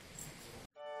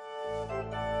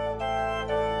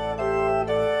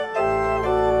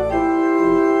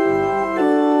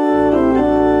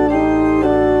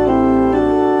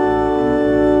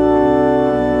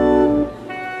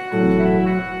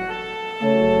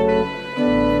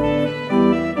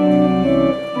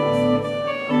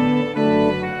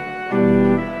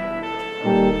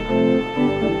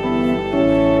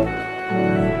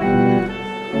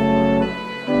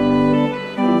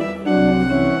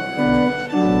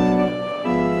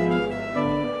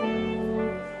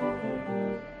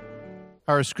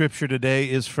Our scripture today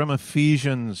is from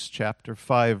Ephesians chapter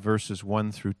 5, verses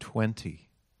 1 through 20.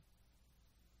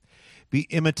 Be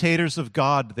imitators of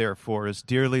God, therefore, as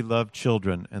dearly loved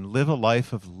children, and live a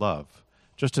life of love,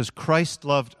 just as Christ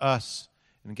loved us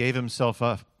and gave himself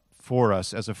up for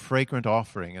us as a fragrant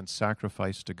offering and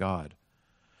sacrifice to God.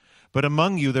 But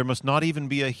among you there must not even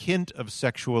be a hint of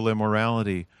sexual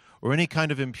immorality or any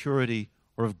kind of impurity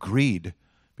or of greed,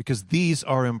 because these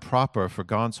are improper for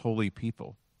God's holy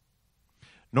people.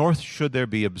 Nor should there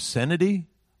be obscenity,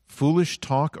 foolish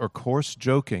talk, or coarse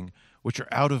joking, which are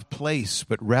out of place,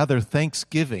 but rather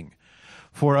thanksgiving.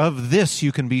 For of this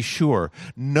you can be sure,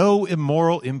 no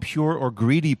immoral, impure, or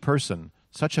greedy person,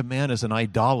 such a man as an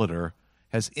idolater,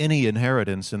 has any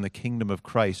inheritance in the kingdom of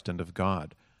Christ and of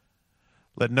God.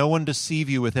 Let no one deceive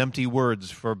you with empty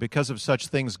words, for because of such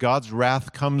things God's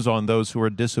wrath comes on those who are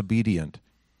disobedient.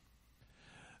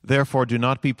 Therefore do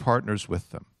not be partners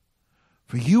with them.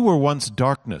 For you were once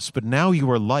darkness, but now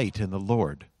you are light in the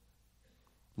Lord.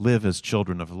 Live as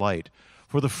children of light.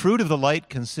 For the fruit of the light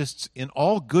consists in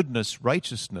all goodness,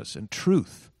 righteousness, and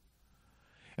truth.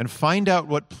 And find out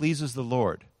what pleases the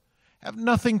Lord. Have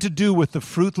nothing to do with the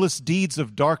fruitless deeds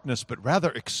of darkness, but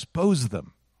rather expose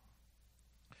them.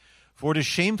 For it is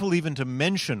shameful even to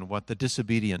mention what the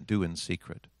disobedient do in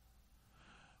secret.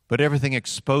 But everything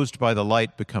exposed by the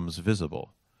light becomes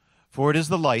visible. For it is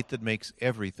the light that makes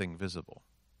everything visible.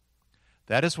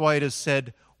 That is why it is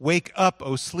said, "Wake up,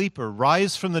 O sleeper,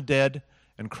 rise from the dead,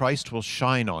 and Christ will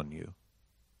shine on you."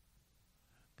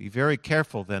 Be very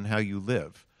careful then how you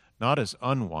live, not as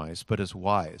unwise, but as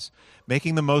wise,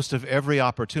 making the most of every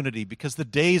opportunity, because the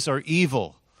days are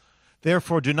evil.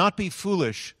 Therefore do not be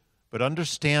foolish, but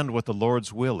understand what the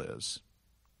Lord's will is.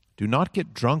 Do not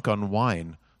get drunk on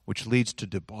wine, which leads to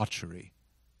debauchery.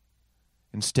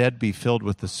 Instead, be filled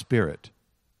with the Spirit.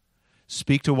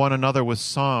 Speak to one another with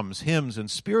psalms, hymns, and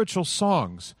spiritual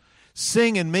songs.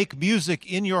 Sing and make music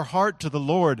in your heart to the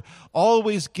Lord,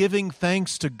 always giving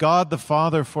thanks to God the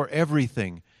Father for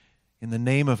everything, in the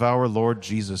name of our Lord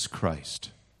Jesus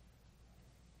Christ.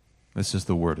 This is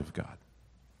the word of God.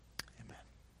 Amen.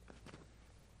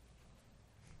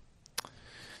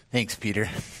 Thanks, Peter.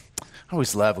 I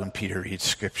always love when Peter reads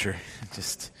Scripture.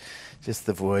 Just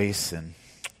the voice and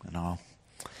all.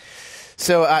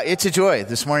 So it's a joy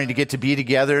this morning to get to be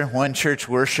together, one church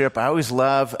worship. I always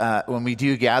love when we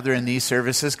do gather in these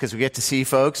services because we get to see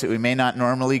folks that we may not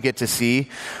normally get to see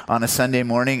on a Sunday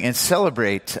morning and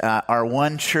celebrate our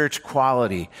one church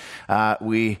quality.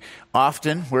 We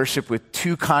often worship with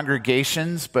two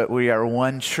congregations, but we are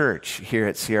one church here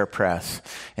at Sierra Pres.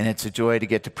 And it's a joy to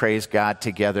get to praise God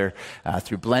together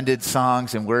through blended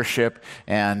songs and worship.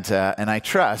 And I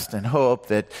trust and hope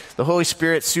that the Holy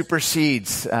Spirit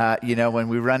supersedes, when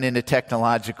we run into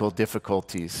technological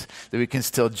difficulties, that we can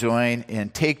still join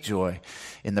and take joy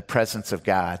in the presence of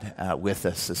God with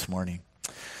us this morning.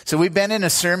 So we've been in a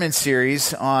sermon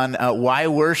series on why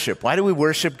worship. Why do we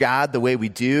worship God the way we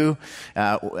do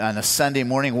on a Sunday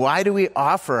morning? Why do we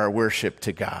offer our worship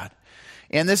to God?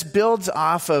 And this builds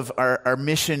off of our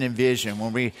mission and vision.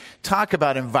 When we talk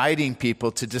about inviting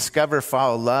people to discover,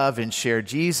 follow, love, and share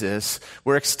Jesus,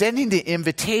 we're extending the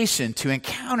invitation to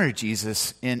encounter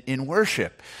Jesus in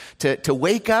worship, to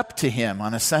wake up to him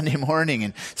on a Sunday morning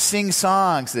and sing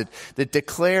songs that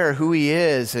declare who he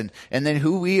is and then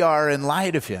who we are in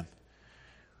light of him.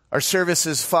 Our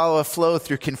services follow a flow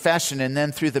through confession and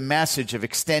then through the message of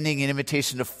extending an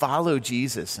invitation to follow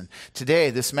Jesus. And today,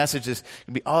 this message is going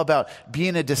to be all about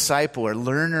being a disciple or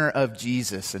learner of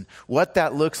Jesus and what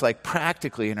that looks like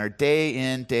practically in our day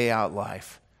in, day out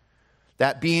life.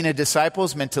 That being a disciple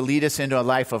is meant to lead us into a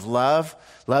life of love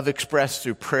expressed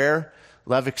through prayer,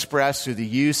 love expressed through the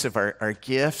use of our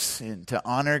gifts and to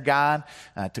honor God,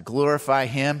 to glorify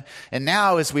him. And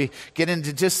now as we get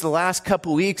into just the last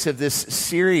couple weeks of this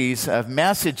series of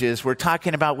messages, we're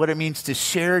talking about what it means to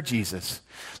share Jesus.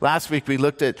 Last week we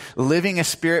looked at living a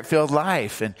Spirit-filled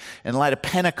life and in light of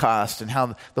Pentecost and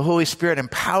how the Holy Spirit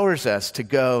empowers us to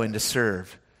go and to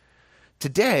serve.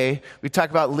 Today we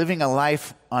talk about living a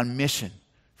life on mission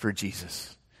for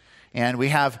Jesus. And we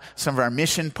have some of our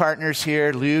mission partners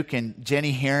here, Luke and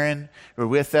Jenny Heron, who are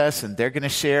with us, and they're going to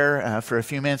share for a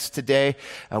few minutes today.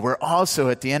 We're also,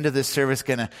 at the end of this service,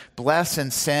 going to bless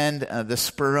and send the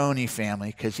Speroni family,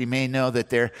 because you may know that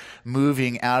they're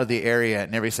moving out of the area.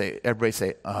 And everybody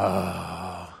say,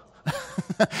 oh.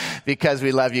 Because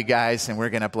we love you guys, and we're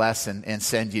going to bless and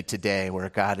send you today where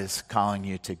God is calling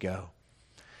you to go.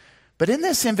 But in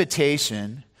this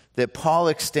invitation that Paul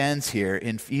extends here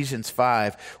in Ephesians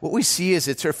 5, what we see is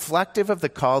it's reflective of the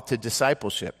call to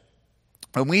discipleship.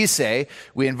 When we say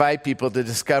we invite people to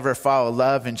discover, follow,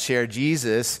 love, and share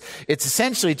Jesus, it's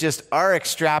essentially just our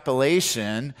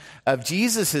extrapolation of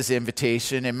Jesus'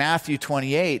 invitation in Matthew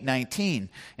 28, 19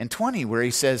 and 20, where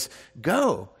he says,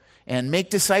 go and make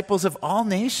disciples of all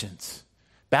nations,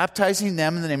 baptizing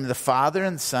them in the name of the Father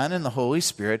and the Son and the Holy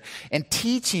Spirit, and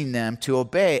teaching them to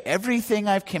obey everything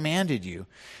I've commanded you.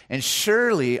 And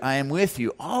surely I am with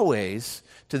you always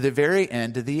to the very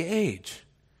end of the age.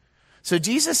 So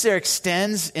Jesus there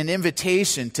extends an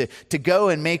invitation to go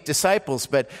and make disciples,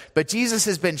 but Jesus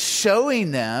has been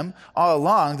showing them all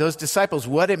along, those disciples,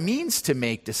 what it means to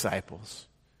make disciples,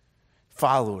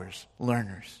 followers,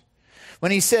 learners.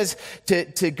 When he says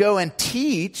to go and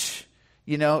teach,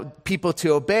 people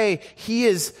to obey, he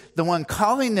is the one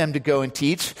calling them to go and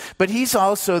teach, but he's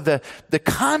also the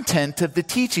content of the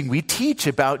teaching. We teach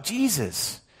about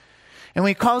Jesus. And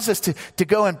when he calls us to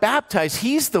go and baptize,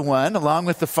 he's the one, along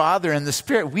with the Father and the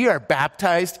Spirit, we are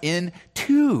baptized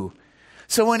into.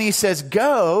 So when he says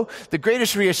go, the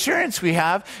greatest reassurance we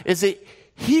have is that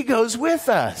he goes with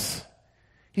us.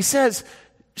 He says,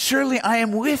 surely I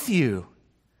am with you.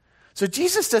 So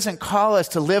Jesus doesn't call us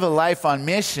to live a life on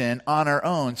mission on our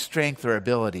own strength or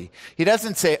ability. He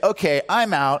doesn't say, okay,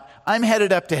 I'm out. I'm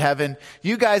headed up to heaven.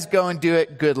 You guys go and do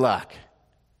it. Good luck.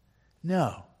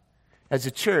 No. As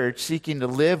a church seeking to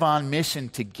live on mission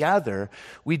together,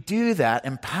 we do that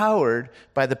empowered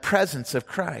by the presence of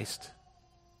Christ.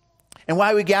 And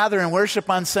why we gather and worship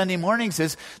on Sunday mornings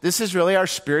is this is really our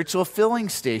spiritual filling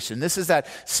station. This is that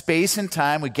space and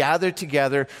time. We gather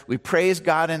together. We praise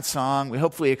God in song. We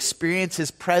hopefully experience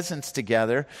his presence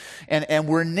together. And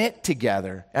we're knit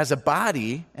together as a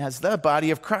body, as the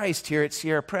body of Christ here at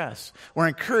Sierra Press. We're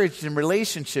encouraged in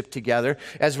relationship together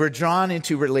as we're drawn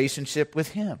into relationship with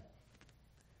him.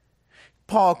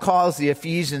 Paul calls the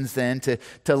Ephesians then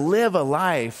to live a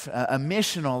life, a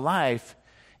missional life.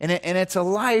 And it's a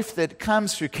life that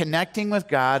comes through connecting with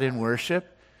God in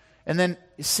worship and then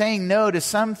saying no to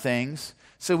some things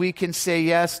so we can say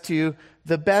yes to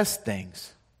the best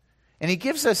things. And he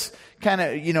gives us kind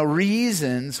of,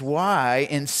 reasons why,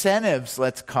 incentives,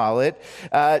 let's call it,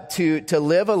 to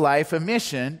live a life of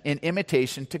mission in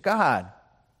imitation to God.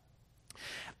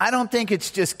 I don't think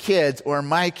it's just kids or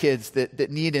my kids that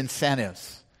need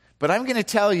incentives. But I'm going to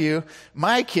tell you,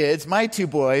 my kids, my two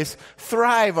boys,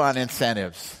 thrive on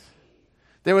incentives.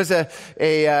 There was a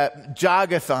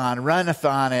jogathon,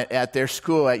 run-a-thon at their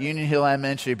school at Union Hill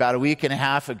Elementary about a week and a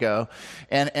half ago.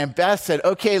 And Beth said,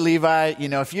 okay, Levi,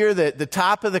 if you're the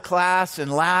top of the class in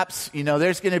laps,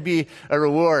 there's going to be a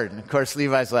reward. And of course,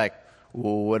 Levi's like,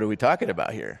 well, what are we talking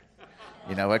about here?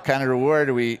 What kind of reward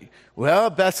are we? Well,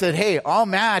 Beth said, hey, I'll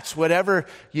match whatever,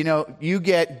 you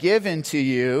get given to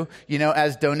you,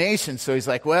 as donations. So he's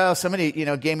like, well, somebody,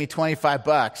 gave me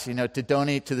 $25, to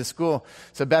donate to the school.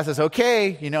 So Beth says,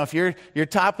 okay, if you're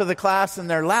top of the class in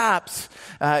their laps,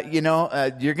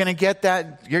 you're going to get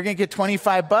that, you're going to get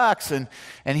 $25.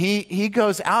 And he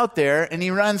goes out there and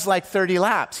he runs like 30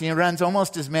 laps. He runs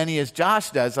almost as many as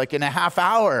Josh does, like in a half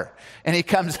hour. And he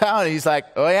comes out and he's like,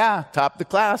 oh yeah, top of the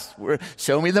class.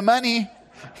 Show me the money.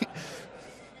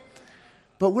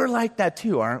 But we're like that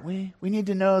too, aren't we? We need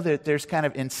to know that there's kind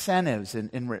of incentives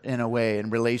in a way in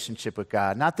relationship with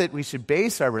God. Not that we should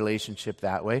base our relationship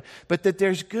that way, but that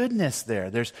there's goodness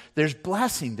there. There's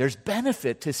blessing. There's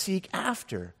benefit to seek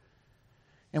after.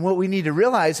 And what we need to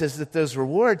realize is that those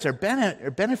rewards or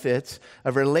benefits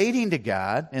of relating to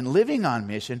God and living on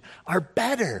mission are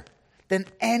better than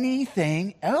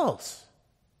anything else.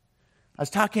 I was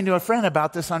talking to a friend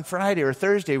about this on Friday or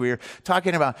Thursday. We were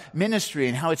talking about ministry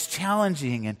and how it's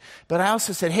challenging. But I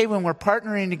also said, hey, when we're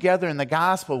partnering together in the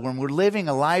gospel, when we're living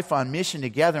a life on mission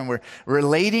together and we're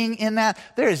relating in that,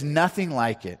 there is nothing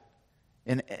like it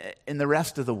in the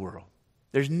rest of the world.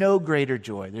 There's no greater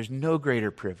joy. There's no greater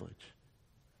privilege.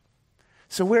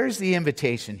 So where's the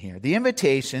invitation here? The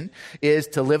invitation is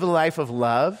to live a life of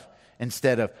love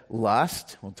instead of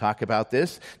lust. We'll talk about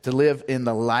this. To live in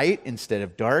the light instead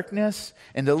of darkness.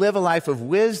 And to live a life of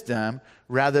wisdom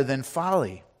rather than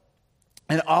folly.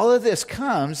 And all of this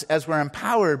comes as we're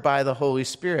empowered by the Holy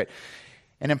Spirit.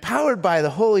 And empowered by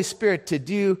the Holy Spirit to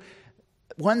do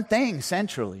one thing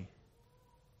centrally.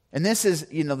 And this is,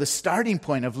 the starting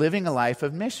point of living a life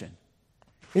of mission.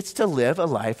 It's to live a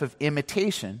life of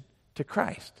imitation to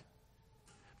Christ.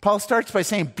 Paul starts by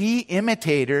saying, be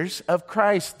imitators of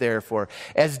Christ, therefore,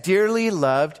 as dearly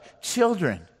loved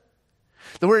children.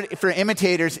 The word for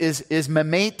imitators is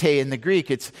memete in the Greek.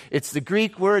 It's the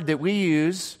Greek word that we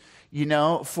use,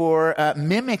 for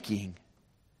mimicking.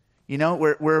 You know,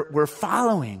 we're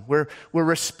following, we're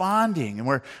responding,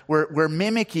 and we're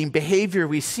mimicking behavior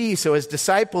we see. So as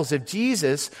disciples of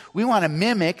Jesus, we want to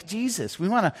mimic Jesus. We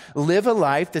want to live a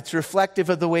life that's reflective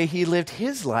of the way he lived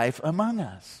his life among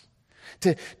us.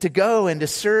 To go and to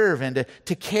serve and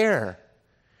to care.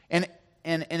 And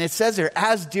it says there,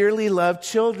 as dearly loved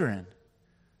children.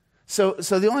 So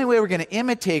the only way we're going to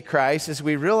imitate Christ is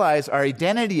we realize our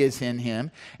identity is in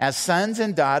him as sons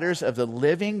and daughters of the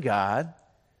living God.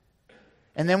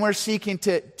 And then we're seeking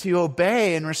to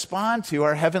obey and respond to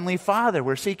our Heavenly Father.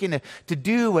 We're seeking to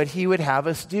do what he would have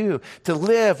us do, to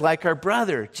live like our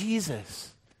brother,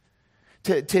 Jesus.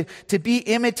 To be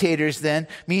imitators then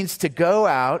means to go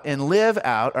out and live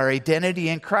out our identity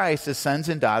in Christ as sons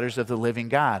and daughters of the living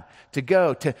God.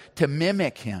 To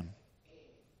mimic him.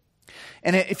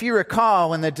 And if you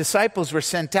recall, when the disciples were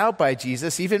sent out by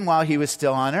Jesus, even while he was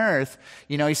still on earth,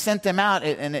 you know, he sent them out,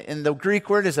 and the Greek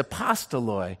word is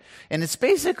apostoloi. And it's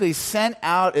basically sent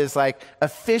out as like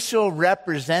official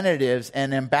representatives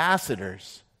and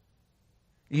ambassadors.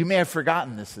 You may have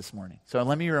forgotten this morning, so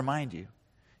let me remind you.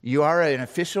 You are an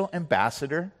official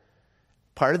ambassador,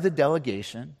 part of the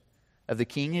delegation of the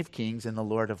King of Kings and the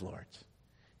Lord of Lords,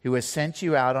 who has sent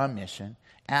you out on mission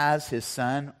as his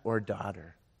son or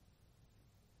daughter.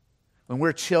 When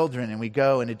we're children and we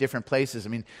go into different places, I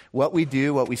mean, what we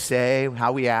do, what we say,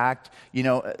 how we act, you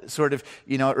know,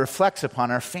 it reflects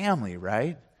upon our family,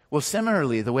 right? Well,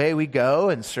 similarly, the way we go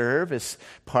and serve as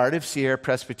part of Sierra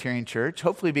Presbyterian Church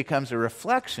hopefully becomes a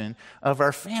reflection of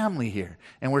our family here.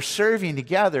 And we're serving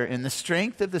together in the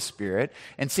strength of the Spirit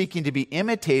and seeking to be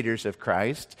imitators of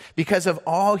Christ because of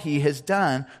all he has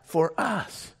done for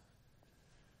us.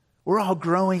 We're all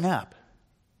growing up.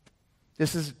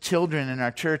 This is children in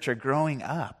our church are growing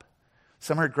up.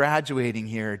 Some are graduating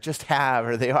here, just have,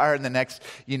 or they are in the next,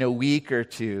 week or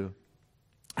two.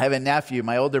 I have a nephew.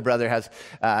 My older brother has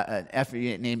a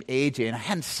nephew named AJ, and I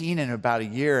hadn't seen him in about a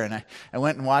year. And I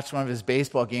went and watched one of his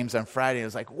baseball games on Friday. And I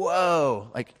was like,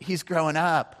 whoa, like he's growing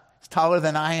up. He's taller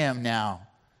than I am now.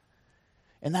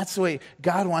 And that's the way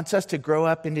God wants us to grow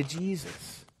up into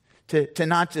Jesus, to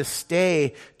not just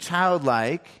stay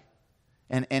childlike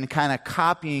and kind of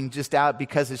copying just out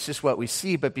because it's just what we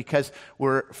see, but because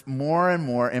we're more and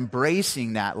more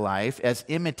embracing that life as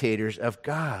imitators of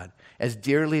God, as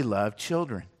dearly loved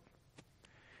children.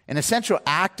 An essential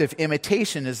act of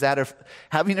imitation is that of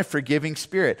having a forgiving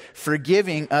spirit,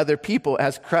 forgiving other people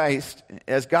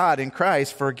as God in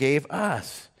Christ forgave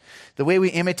us. The way we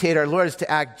imitate our Lord is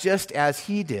to act just as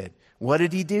he did. What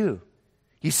did he do?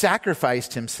 He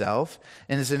sacrificed himself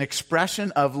and is an expression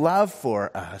of love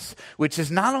for us, which is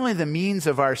not only the means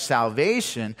of our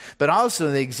salvation, but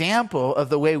also the example of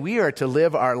the way we are to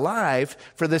live our life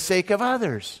for the sake of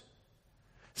others.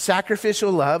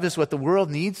 Sacrificial love is what the world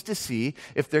needs to see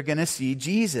if they're going to see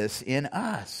Jesus in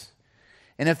us.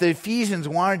 And if the Ephesians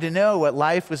wanted to know what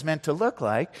life was meant to look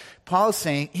like, Paul's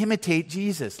saying, imitate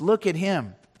Jesus. Look at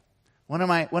him. One of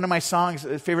my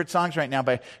favorite songs right now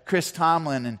by Chris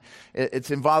Tomlin, and it's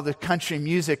involved a country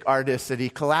music artist that he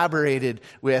collaborated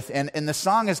with, and the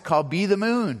song is called Be the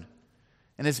Moon.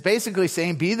 And it's basically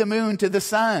saying, be the moon to the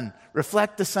sun,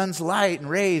 reflect the sun's light and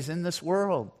rays in this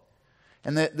world.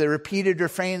 And the repeated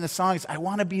refrain in the song is, I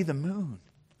want to be the moon.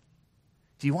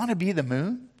 Do you want to be the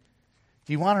moon?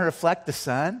 Do you want to reflect the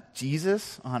sun,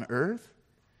 Jesus, on earth?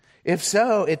 If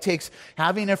so, it takes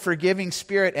having a forgiving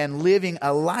spirit and living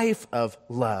a life of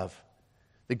love.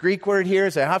 The Greek word here,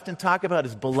 as I often talk about,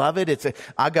 is beloved. It's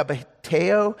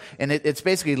agapeteo, and it's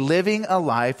basically living a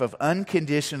life of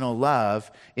unconditional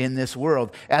love in this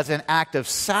world as an act of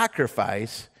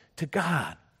sacrifice to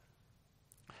God.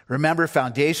 Remember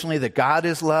foundationally that God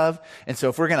is love, and so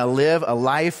if we're going to live a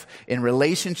life in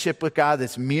relationship with God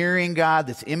that's mirroring God,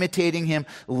 that's imitating him,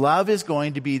 love is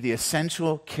going to be the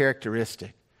essential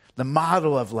characteristic. The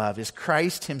model of love is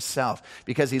Christ himself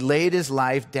because he laid his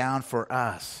life down for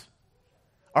us.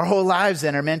 Our whole lives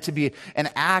then are meant to be an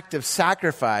act of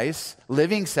sacrifice,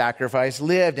 living sacrifice,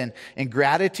 lived in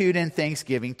gratitude and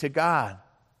thanksgiving to God.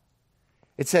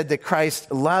 It said that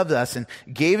Christ loved us and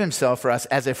gave himself for us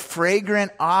as a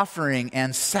fragrant offering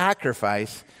and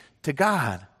sacrifice to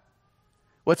God.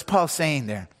 What's Paul saying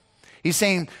there? He's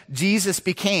saying Jesus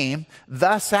became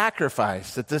the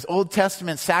sacrifice, that this Old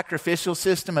Testament sacrificial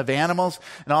system of animals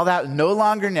and all that no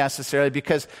longer necessary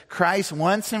because Christ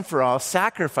once and for all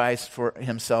sacrificed for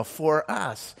himself for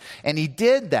us. And he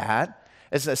did that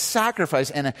as a sacrifice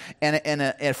and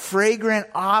a fragrant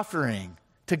offering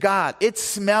to God. It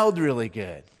smelled really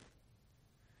good.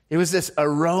 It was this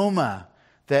aroma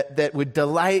that would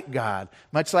delight God,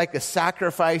 much like a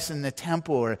sacrifice in the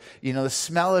temple or, the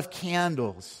smell of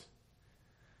candles.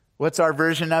 What's our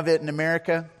version of it in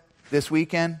America this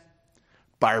weekend?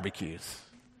 Barbecues.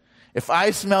 If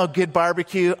I smell good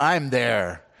barbecue, I'm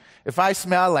there. If I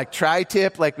smell like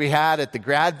tri-tip like we had at the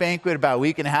grad banquet about a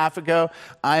week and a half ago,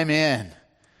 I'm in.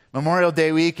 Memorial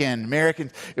Day weekend,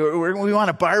 Americans, we want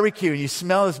a barbecue, and you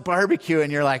smell this barbecue,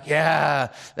 and you're like, yeah,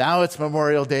 now it's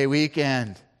Memorial Day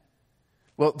weekend.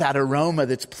 Well, that aroma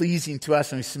that's pleasing to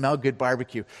us when we smell good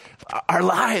barbecue. Our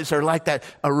lives are like that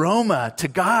aroma to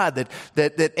God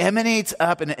that emanates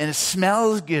up and it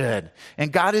smells good.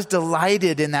 And God is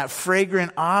delighted in that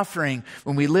fragrant offering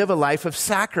when we live a life of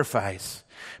sacrifice.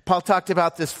 Paul talked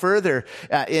about this further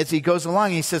as he goes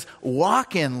along. He says,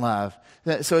 walk in love.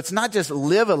 So it's not just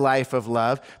live a life of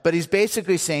love, but he's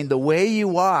basically saying the way you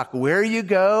walk, where you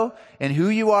go, and who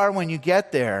you are when you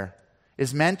get there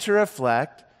is meant to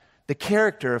reflect the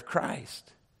character of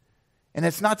Christ. And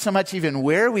it's not so much even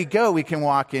where we go. We can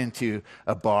walk into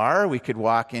a bar. We could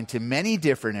walk into many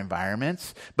different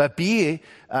environments, but be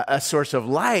a source of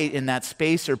light in that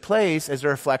space or place as a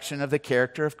reflection of the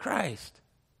character of Christ.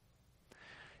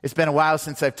 It's been a while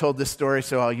since I've told this story,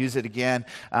 so I'll use it again.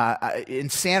 In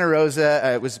Santa Rosa,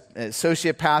 I was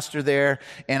associate pastor there,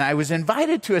 and I was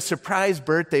invited to a surprise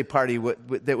birthday party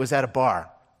that was at a bar.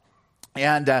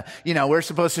 And, we're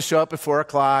supposed to show up at 4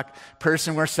 o'clock.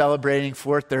 Person we're celebrating,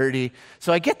 4:30.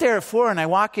 So I get there at 4, and I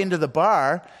walk into the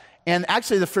bar, and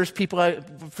actually the first people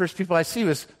I see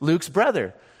was Luke's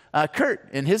brother, Kurt,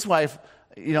 and his wife,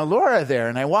 Laura there.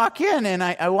 And I walk in and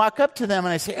I walk up to them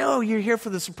and I say, oh, you're here for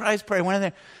the surprise party.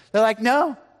 They're like,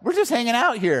 no, we're just hanging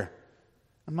out here.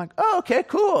 I'm like, oh, okay,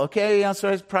 cool. Okay,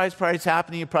 so surprise party's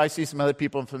happening. You probably see some other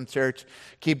people from church.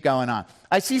 Keep going on.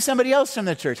 I see somebody else from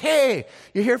the church. Hey,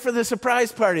 you're here for the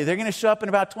surprise party. They're going to show up in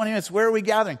about 20 minutes. Where are we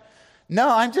gathering? No,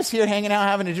 I'm just here hanging out,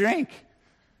 having a drink.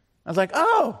 I was like,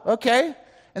 oh, okay.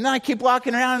 And then I keep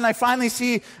walking around and I finally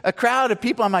see a crowd of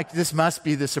people. I'm like, this must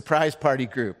be the surprise party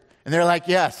group. And they're like,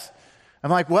 yes.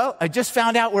 I'm like, well, I just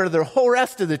found out where the whole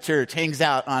rest of the church hangs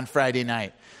out on Friday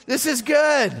night. This is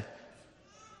good.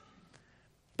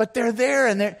 But they're there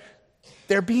and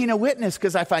they're being a witness,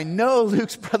 because if I know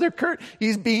Luke's brother Kurt,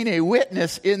 he's being a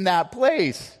witness in that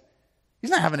place. He's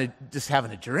not just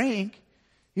having a drink.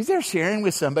 He's there sharing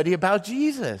with somebody about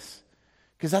Jesus,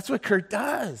 because that's what Kurt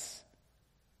does.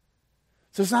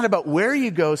 So it's not about where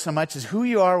you go so much as who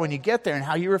you are when you get there and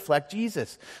how you reflect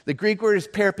Jesus. The Greek word is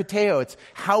peripateo. It's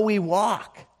how we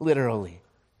walk, literally.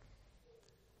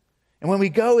 And when we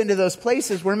go into those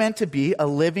places, we're meant to be a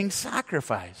living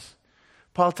sacrifice.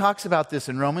 Paul talks about this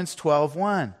in Romans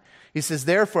 12:1. He says,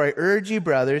 therefore, I urge you,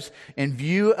 brothers, in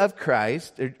view of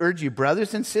Christ, urge you,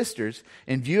 brothers and sisters,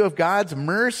 in view of God's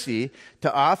mercy,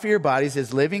 to offer your bodies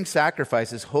as living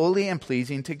sacrifices, holy and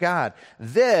pleasing to God.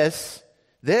 This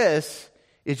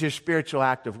is your spiritual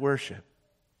act of worship.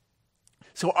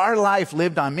 So our life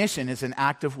lived on mission is an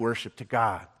act of worship to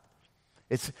God.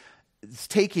 It's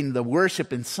taking the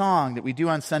worship and song that we do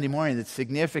on Sunday morning that's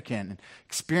significant, and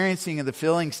experiencing of the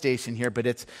filling station here, but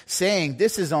it's saying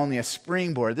this is only a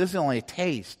springboard. This is only a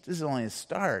taste. This is only a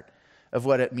start of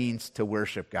what it means to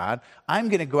worship God. I'm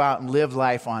going to go out and live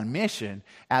life on mission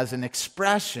as an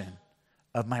expression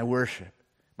of my worship.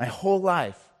 My whole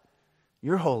life,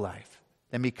 your whole life,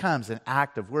 then becomes an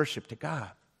act of worship to God.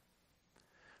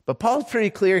 But Paul's pretty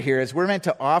clear here, as we're meant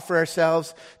to offer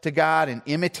ourselves to God in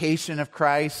imitation of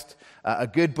Christ. A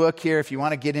good book here, if you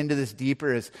want to get into this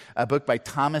deeper, is a book by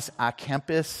Thomas A.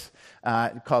 Kempis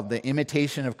called The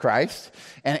Imitation of Christ.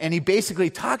 And he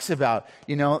basically talks about,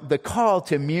 the call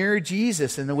to mirror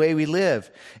Jesus in the way we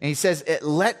live. And he says,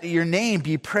 let your name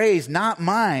be praised, not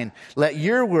mine. Let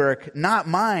your work, not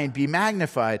mine, be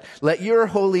magnified. Let your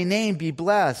holy name be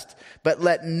blessed. But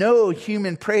let no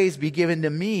human praise be given to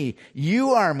me.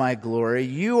 You are my glory.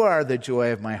 You are the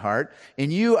joy of my heart. In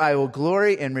you I will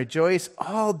glory and rejoice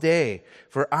all day.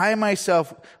 For I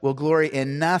myself will glory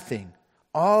in nothing.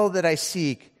 All that I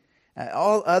seek,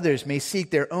 all others may seek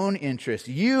their own interest.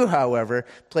 You, however,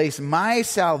 place my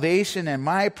salvation and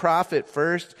my profit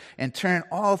first and turn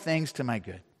all things to my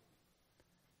good.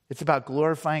 It's about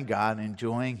glorifying God and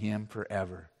enjoying Him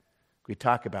forever. We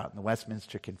talk about in the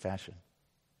Westminster Confession.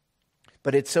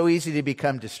 But it's so easy to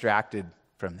become distracted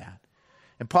from that.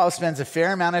 And Paul spends a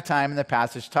fair amount of time in the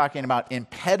passage talking about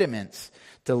impediments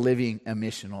to living a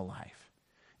missional life.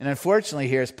 And unfortunately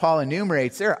here, as Paul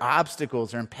enumerates, there are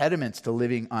obstacles or impediments to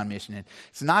living on mission. And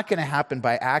it's not going to happen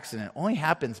by accident. It only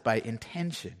happens by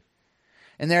intention.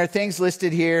 And there are things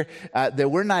listed here that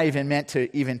we're not even meant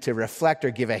to reflect or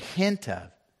give a hint of.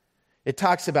 It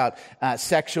talks about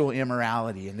sexual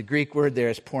immorality, and the Greek word there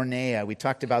is porneia. We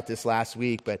talked about this last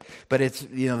week, but it's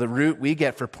the root we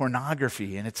get for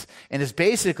pornography, and it's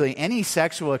basically any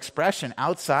sexual expression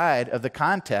outside of the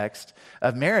context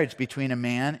of marriage between a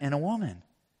man and a woman.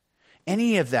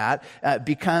 Any of that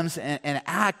becomes an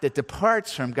act that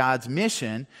departs from God's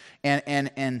mission,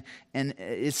 and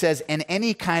it says, in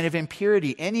any kind of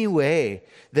impurity, any way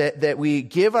that we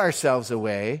give ourselves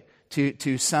away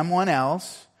to someone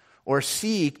else, or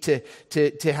seek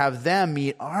to have them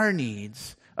meet our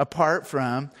needs apart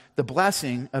from the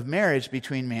blessing of marriage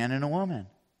between man and a woman.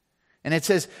 And it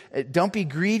says, don't be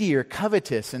greedy or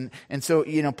covetous. And so,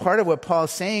 part of what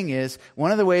Paul's saying is,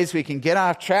 one of the ways we can get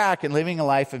off track in living a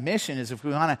life of mission is if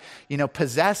we want to,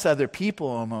 possess other people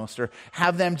almost, or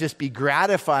have them just be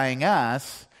gratifying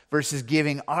us versus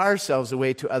giving ourselves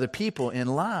away to other people in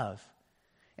love.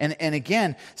 And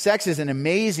again, sex is an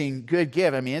amazing, good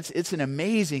gift. I mean, it's an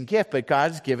amazing gift, but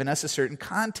God's given us a certain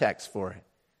context for it.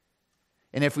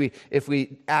 And if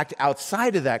we act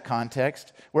outside of that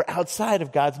context, we're outside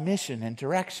of God's mission and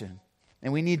direction.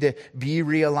 And we need to be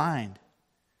realigned.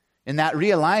 And that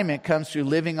realignment comes through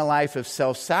living a life of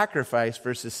self-sacrifice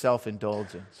versus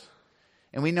self-indulgence.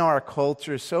 And we know our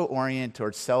culture is so oriented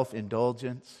towards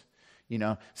self-indulgence,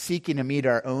 seeking to meet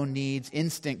our own needs,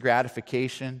 instant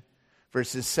gratification,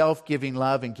 versus self-giving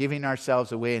love and giving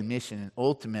ourselves away in mission, and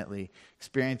ultimately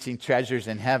experiencing treasures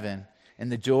in heaven and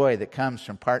the joy that comes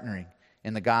from partnering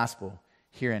in the gospel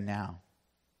here and now.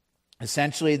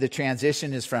 Essentially, the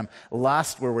transition is from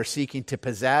lust, where we're seeking to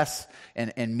possess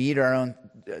and meet our own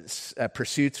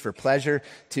pursuits for pleasure,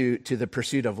 to the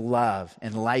pursuit of love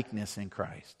and likeness in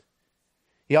Christ.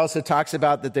 He also talks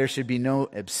about that there should be no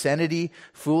obscenity,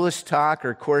 foolish talk,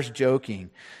 or coarse joking.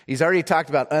 He's already talked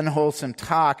about unwholesome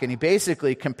talk, and he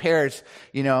basically compares,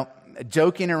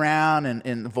 joking around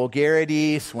and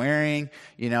vulgarity, swearing,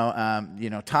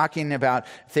 talking about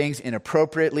things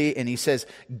inappropriately. And he says,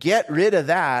 get rid of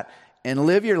that and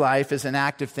live your life as an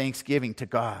act of thanksgiving to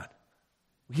God.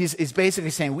 He's basically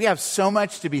saying we have so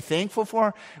much to be thankful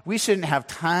for. We shouldn't have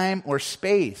time or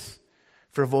space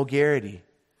for vulgarity,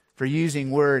 for using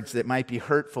words that might be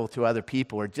hurtful to other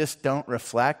people or just don't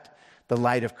reflect the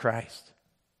light of Christ.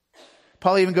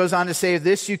 Paul even goes on to say,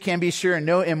 this you can be sure,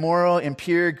 no immoral,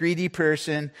 impure, greedy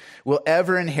person will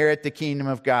ever inherit the kingdom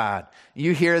of God.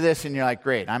 You hear this and you're like,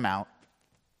 great, I'm out.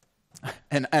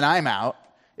 And I'm out.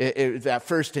 That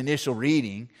first initial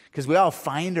reading, because we all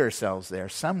find ourselves there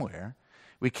somewhere.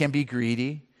 We can be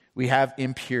greedy. We have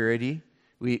impurity.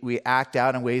 We act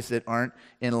out in ways that aren't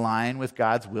in line with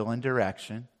God's will and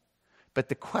direction. But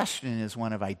the question is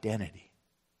one of identity.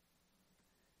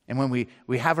 And when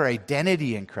we have our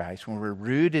identity in Christ, when we're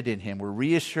rooted in Him, we're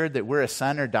reassured that we're a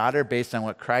son or daughter based on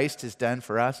what Christ has done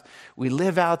for us, we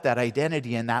live out that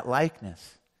identity and that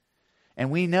likeness. And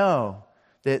we know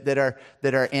that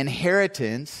our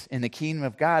inheritance in the kingdom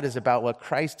of God is about what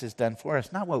Christ has done for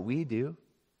us, not what we do.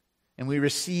 And we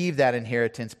receive that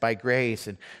inheritance by grace,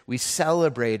 and we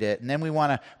celebrate it. And then we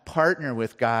want to partner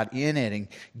with God in it and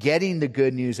getting the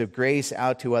good news of grace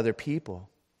out to other people.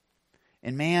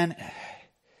 And man,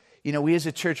 we as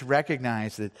a church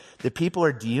recognize that the people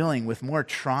are dealing with more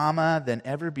trauma than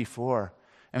ever before.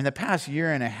 I mean, the past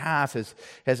year and a half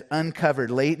has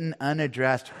uncovered latent,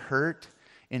 unaddressed hurt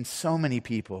in so many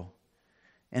people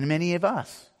and many of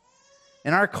us.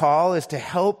 And our call is to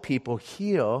help people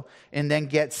heal and then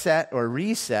get set or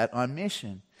reset on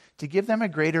mission, to give them a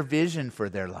greater vision for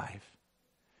their life.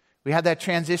 We had that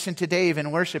transition today, even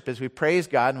in worship, as we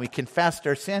praised God and we confessed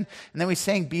our sin. And then we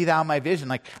sang, "Be thou my vision."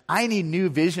 Like, I need new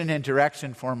vision and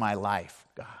direction for my life,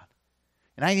 God.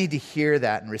 And I need to hear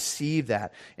that and receive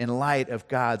that in light of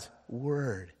God's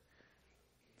word.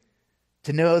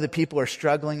 To know that people are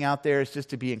struggling out there is just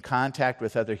to be in contact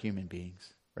with other human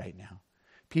beings right now.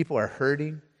 People are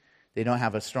hurting. They don't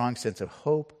have a strong sense of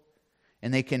hope.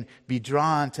 And they can be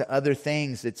drawn to other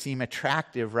things that seem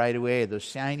attractive right away, those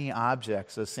shiny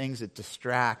objects, those things that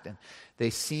distract. And they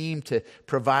seem to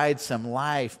provide some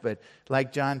life. But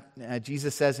like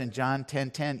Jesus says in John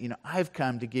 10:10, I've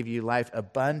come to give you life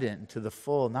abundant to the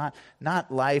full, not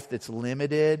life that's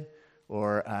limited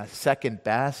or second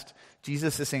best.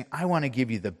 Jesus is saying, I want to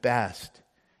give you the best.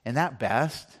 And that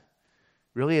best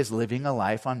really is living a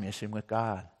life on mission with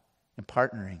God and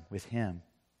partnering with Him.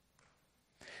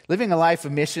 Living a life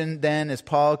of mission, then, as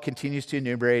Paul continues to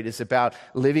enumerate, is about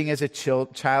living as a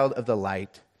child of the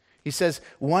light. He says,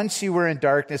 once you were in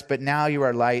darkness, but now you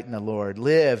are light in the Lord.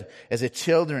 Live as a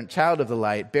child of the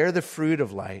light. Bear the fruit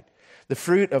of light. The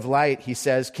fruit of light, he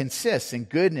says, consists in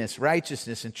goodness,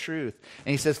 righteousness, and truth.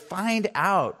 And he says, find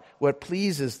out what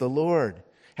pleases the Lord.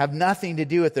 Have nothing to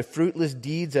do with the fruitless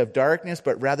deeds of darkness,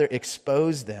 but rather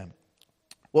expose them.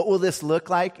 What will this look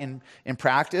like in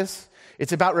practice?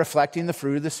 It's about reflecting the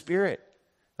fruit of the Spirit,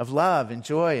 of love and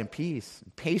joy and peace,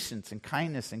 and patience and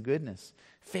kindness and goodness,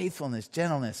 faithfulness,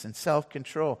 gentleness, and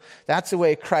self-control. That's the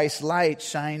way Christ's light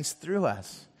shines through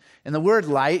us. And the word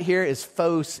light here is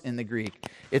phos in the Greek.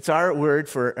 It's our word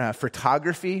for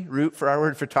photography, root for our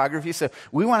word photography. So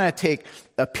we want to take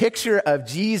a picture of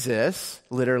Jesus,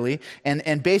 literally,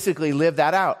 and basically live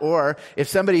that out. Or if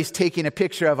somebody's taking a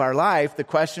picture of our life, the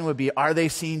question would be, are they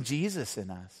seeing Jesus in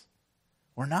us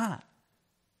or not?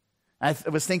 I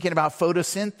was thinking about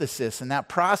photosynthesis and that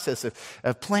process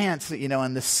of plants,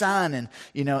 and the sun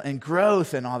and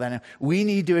growth and all that. And we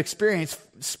need to experience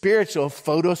spiritual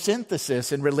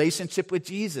photosynthesis in relationship with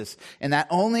Jesus. And that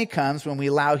only comes when we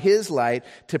allow His light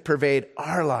to pervade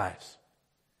our lives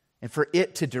and for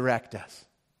it to direct us.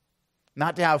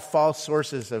 Not to have false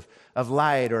sources of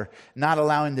light or not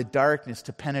allowing the darkness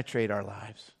to penetrate our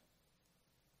lives.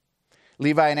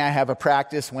 Levi and I have a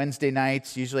practice Wednesday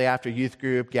nights, usually after youth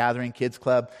group, gathering, kids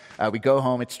club. We go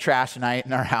home. It's trash night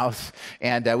in our house.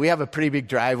 And we have a pretty big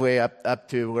driveway up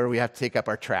to where we have to take up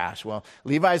our trash. Well,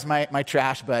 Levi's my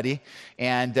trash buddy.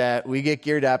 And we get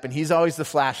geared up. And he's always the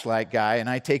flashlight guy. And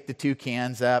I take the 2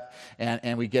 cans up.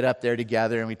 And we get up there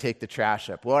together and we take the trash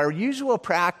up. Well, our usual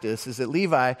practice is that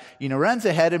Levi, runs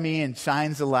ahead of me and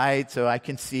shines the light so I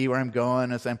can see where I'm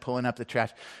going as I'm pulling up the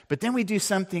trash. But then we do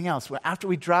something else. Well, after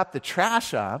we drop the trash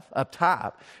off up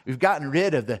top, we've gotten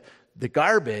rid of the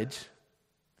garbage,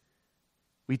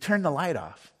 we turn the light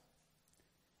off.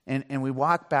 And we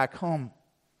walk back home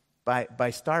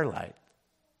by starlight.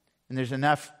 And there's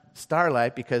enough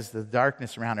starlight because of the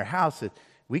darkness around our house that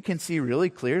we can see really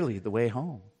clearly the way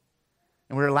home.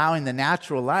 And we're allowing the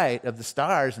natural light of the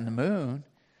stars and the moon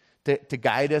to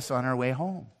guide us on our way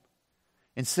home.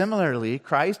 And similarly,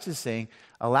 Christ is saying,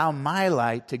 allow my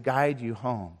light to guide you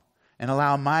home. And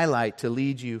allow my light to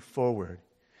lead you forward.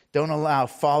 Don't allow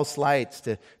false lights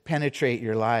to penetrate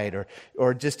your light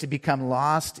or just to become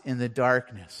lost in the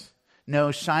darkness. No,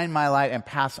 shine my light and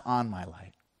pass on my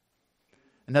light.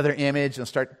 Another image,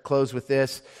 I'll close with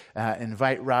this,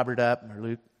 invite Robert up, or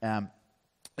Luke,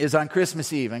 is on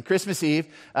Christmas Eve. On Christmas Eve,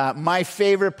 my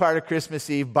favorite part of Christmas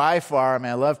Eve by far,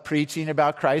 I love preaching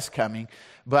about Christ coming,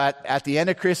 but at the end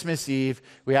of Christmas Eve,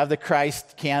 we have the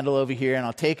Christ candle over here, and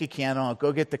I'll take a candle, I'll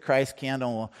go get the Christ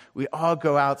candle, and we all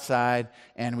go outside,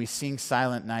 and we sing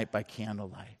Silent Night by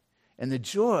candlelight. And the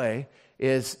joy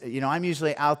is, I'm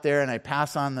usually out there, and I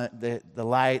pass on the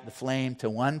light, the flame, to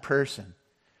one person.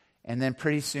 And then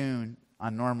pretty soon,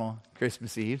 on normal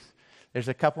Christmas Eve, there's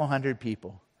a couple hundred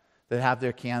people that have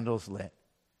their candles lit.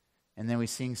 And then we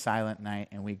sing Silent Night,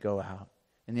 and we go out.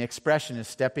 And the expression is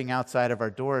stepping outside of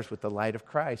our doors with the light of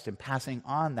Christ and passing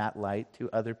on that light to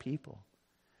other people.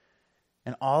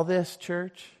 And all this,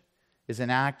 church, is an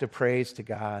act of praise to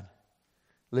God.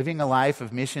 Living a life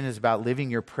of mission is about living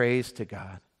your praise to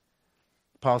God.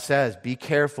 Paul says, be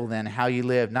careful then how you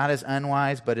live, not as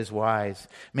unwise, but as wise.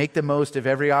 Make the most of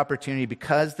every opportunity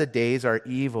because the days are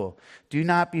evil. Do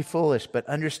not be foolish, but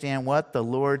understand what the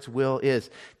Lord's will is.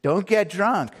 Don't get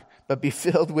drunk, but be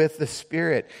filled with the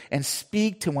Spirit and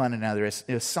speak to one another as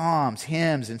psalms,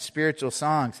 hymns, and spiritual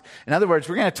songs. In other words,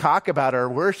 we're going to talk about our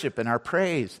worship and our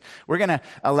praise. We're going to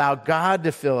allow God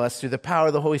to fill us through the power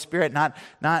of the Holy Spirit, not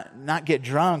get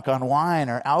drunk on wine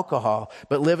or alcohol,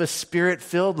 but live a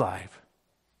Spirit-filled life.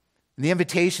 And the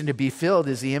invitation to be filled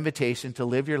is the invitation to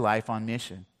live your life on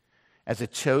mission as a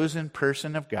chosen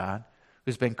person of God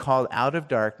who's been called out of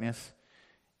darkness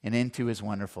and into His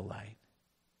wonderful light.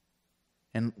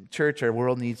 And church, our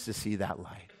world needs to see that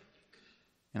light.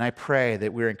 And I pray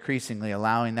that we're increasingly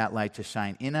allowing that light to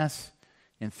shine in us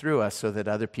and through us so that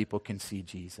other people can see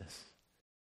Jesus.